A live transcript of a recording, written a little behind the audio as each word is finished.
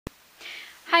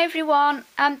Hi everyone,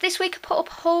 this week I put up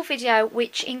a haul video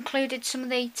which included some of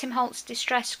the Tim Holtz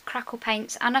Distress Crackle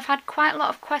paints, and I've had quite a lot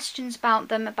of questions about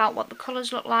them, about what the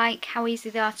colours look like, how easy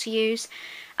they are to use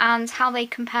and how they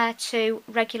compare to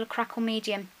regular Crackle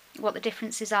medium, what the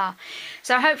differences are.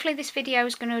 So hopefully this video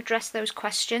is going to address those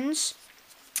questions.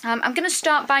 I'm going to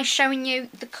start by showing you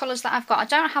the colours that I've got. I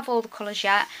don't have all the colours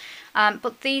yet,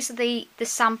 but these are the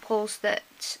samples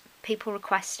that people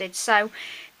requested. So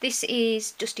this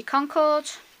is Dusty Concord,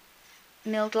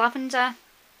 Milled Lavender,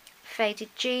 Faded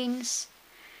Jeans,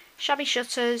 Shabby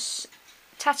Shutters,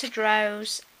 Tattered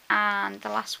Rose, and the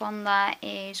last one there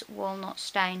is Walnut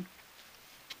Stain.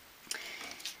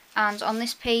 And on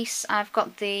this piece I've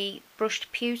got the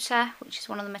Brushed Pewter, which is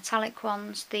one of the metallic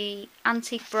ones, the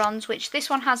Antique Bronze, which this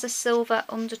one has a silver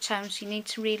undertone, so you need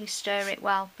to really stir it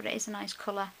well, but it is a nice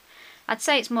colour. I'd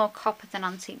say it's more copper than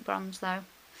Antique Bronze though.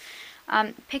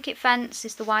 Picket Fence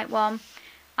is the white one,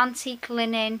 Antique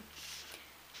Linen,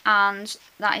 and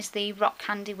that is the Rock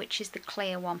Candy, which is the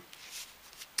clear one.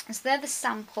 So they're the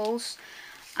samples.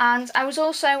 And I was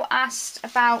also asked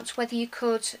about whether you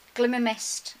could glimmer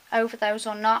mist over those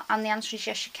or not, and the answer is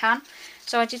yes, you can.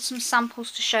 So I did some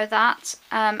samples to show that.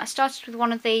 I started with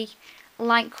one of the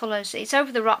light colours. It's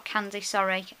over the Rock Candy,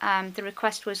 sorry. The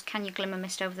request was, can you glimmer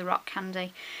mist over the Rock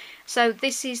Candy? So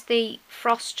this is the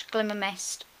Frost Glimmer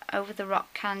Mist over the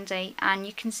Rock Candy, and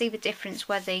you can see the difference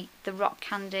where the Rock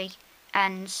Candy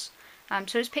ends.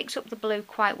 So it's picked up the blue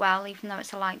quite well, even though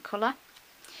it's a light colour.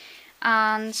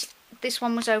 And this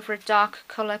one was over a darker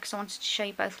colour because I wanted to show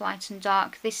you both light and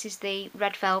dark. This is the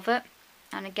Red Velvet,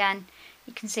 and again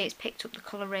you can see it's picked up the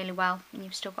colour really well, and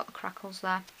you've still got the crackles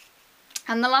there.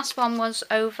 And the last one was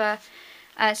over,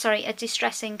 a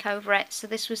Distress ink over it. So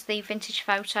this was the Vintage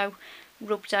Photo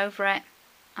rubbed over it,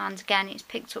 and again it's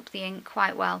picked up the ink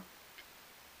quite well.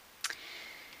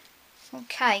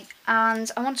 Okay,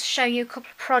 and I want to show you a couple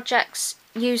of projects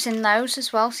using those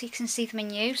as well, so you can see them in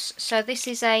use. So this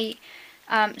is a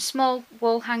small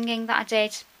wall hanging that I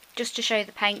did just to show you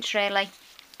the paints really,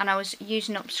 and I was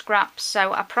using up scraps,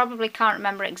 so I probably can't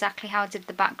remember exactly how I did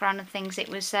the background and things. It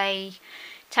was a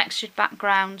textured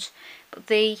background, but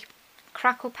the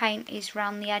Crackle paint is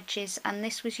around the edges, and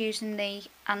this was using the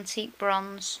Antique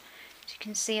Bronze, so you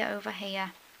can see it over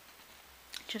here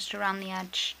just around the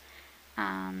edge,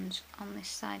 and on this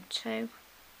side too,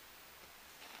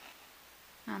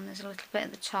 and there's a little bit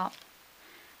at the top.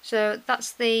 So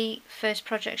that's the first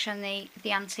project showing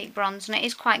the Antique Bronze, and it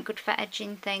is quite good for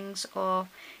edging things, or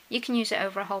you can use it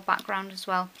over a whole background as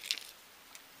well.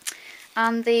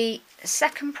 And the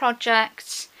second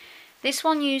project, this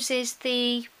one uses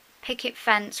the Picket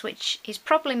Fence, which is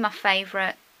probably my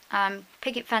favourite.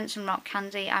 Picket Fence and Rock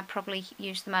Candy I probably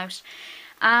use the most.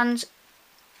 And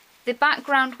the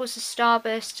background was a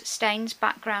Starburst Stains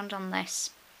background on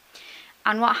this.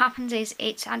 And what happened is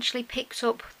it actually picked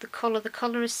up the colour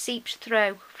has seeped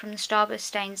through from the Starburst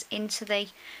Stains into the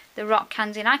Rock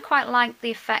Candy, and I quite like the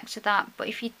effect of that. But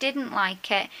if you didn't like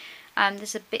it,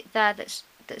 there's a bit there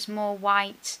that's more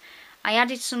white. I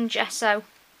added some gesso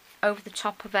over the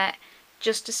top of it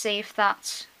just to see if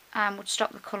that would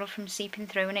stop the colour from seeping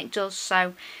through, and it does.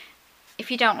 So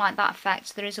if you don't like that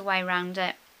effect, there is a way around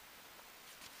it.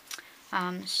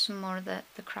 Some more of the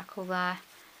Crackle there.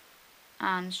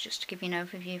 And just to give you an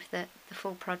overview of the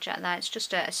full project there, it's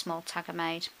just a small tag I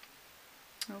made.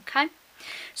 Okay,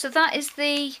 so that is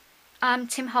the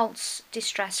Tim Holtz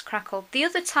Distress Crackle. The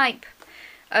other type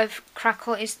of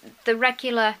Crackle is the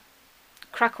regular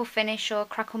Crackle Finish or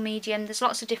Crackle Medium. There's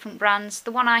lots of different brands.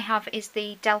 The one I have is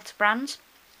the Delta brand,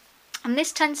 and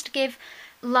this tends to give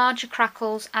larger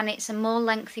crackles, and it's a more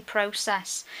lengthy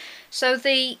process. So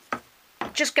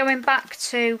just going back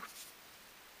to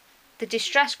the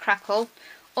Distress Crackle,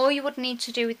 all you would need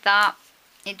to do with that,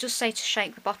 it does say to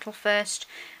shake the bottle first.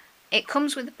 It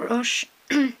comes with a brush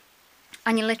and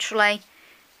you literally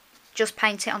just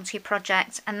paint it onto your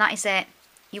project, and that is it.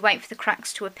 You wait for the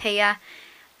cracks to appear.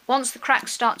 Once the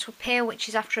cracks start to appear, which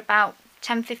is after about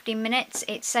 10-15 minutes,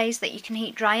 it says that you can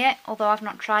heat dry it, although I've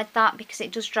not tried that because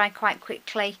it does dry quite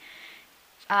quickly,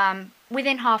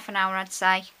 within half an hour I'd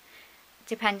say,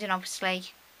 depending obviously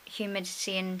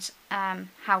humidity and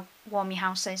how warm your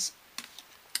house is.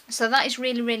 So that is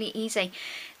really easy.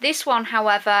 This one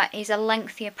however is a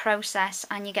lengthier process,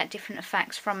 and you get different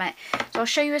effects from it. So I'll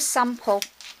show you a sample.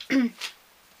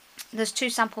 There's two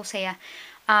samples here.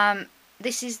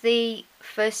 This is the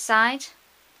first side.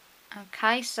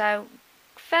 Okay, so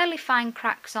fairly fine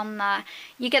cracks on there.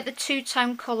 You get the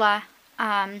two-tone colour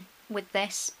with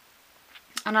this,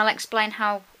 and I'll explain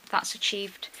how that's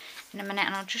achieved in a minute,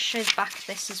 and I'll just show you the back of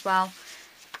this as well.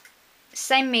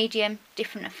 same medium,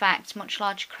 different effect, much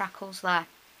larger crackles there.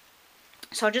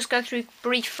 So I'll just go through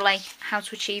briefly how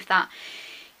to achieve that.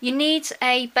 You need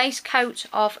a base coat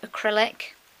of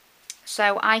acrylic.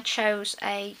 So I chose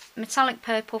a metallic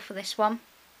purple for this one.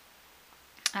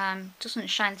 Doesn't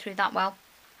shine through that well.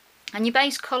 And your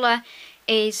base colour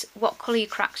is what colour your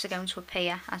cracks are going to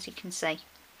appear, as you can see.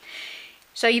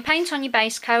 So you paint on your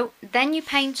base coat, then you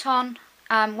paint on,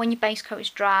 when your base coat is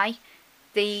dry,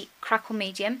 the Crackle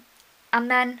medium.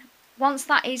 And then once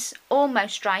that is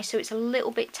almost dry, so it's a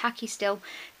little bit tacky still,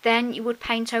 then you would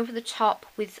paint over the top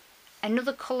with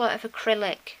another colour of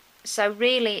acrylic. So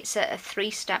really it's a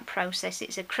three-step process.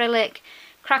 It's acrylic,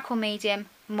 Crackle medium,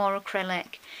 more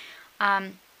acrylic.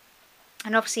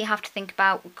 And obviously you have to think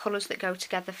about colours that go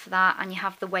together for that, and you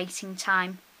have the waiting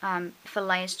time for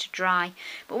layers to dry.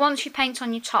 But once you paint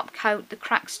on your top coat, the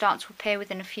cracks start to appear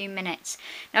within a few minutes.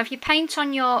 Now if you paint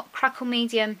on your Crackle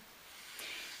medium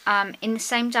in the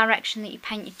same direction that you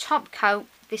paint your top coat,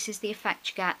 this is the effect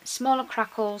you get. Smaller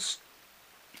crackles,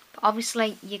 but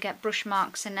obviously you get brush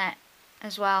marks in it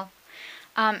as well.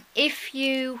 If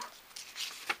you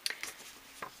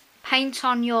paint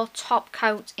on your top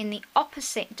coat in the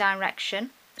opposite direction,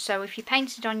 so if you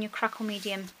painted on your Crackle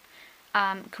medium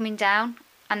coming down,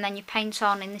 and then you paint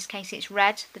on, in this case it's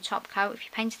red, the top coat, if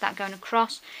you painted that going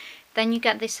across, then you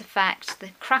get this effect.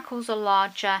 The crackles are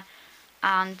larger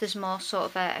and there's more sort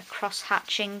of a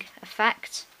cross-hatching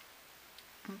effect.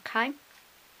 Okay,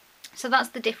 so that's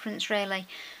the difference really.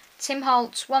 Tim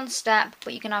Holtz, one step,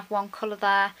 but you can have one colour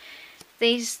there.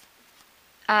 These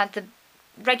are the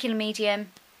regular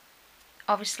medium.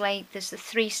 Obviously there's the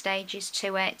 3 stages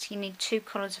to it. You need 2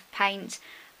 colours of paint,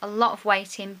 a lot of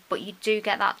weighting, but you do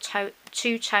get that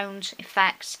two-toned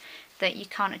effect that you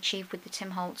can't achieve with the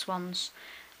Tim Holtz ones.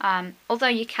 Although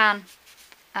you can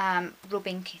rub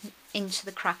ink into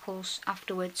the crackles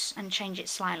afterwards and change it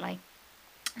slightly.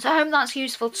 So I hope that's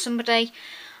useful to somebody.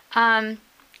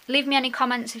 Leave me any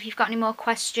comments if you've got any more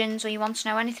questions or you want to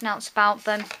know anything else about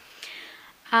them.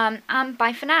 And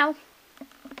bye for now.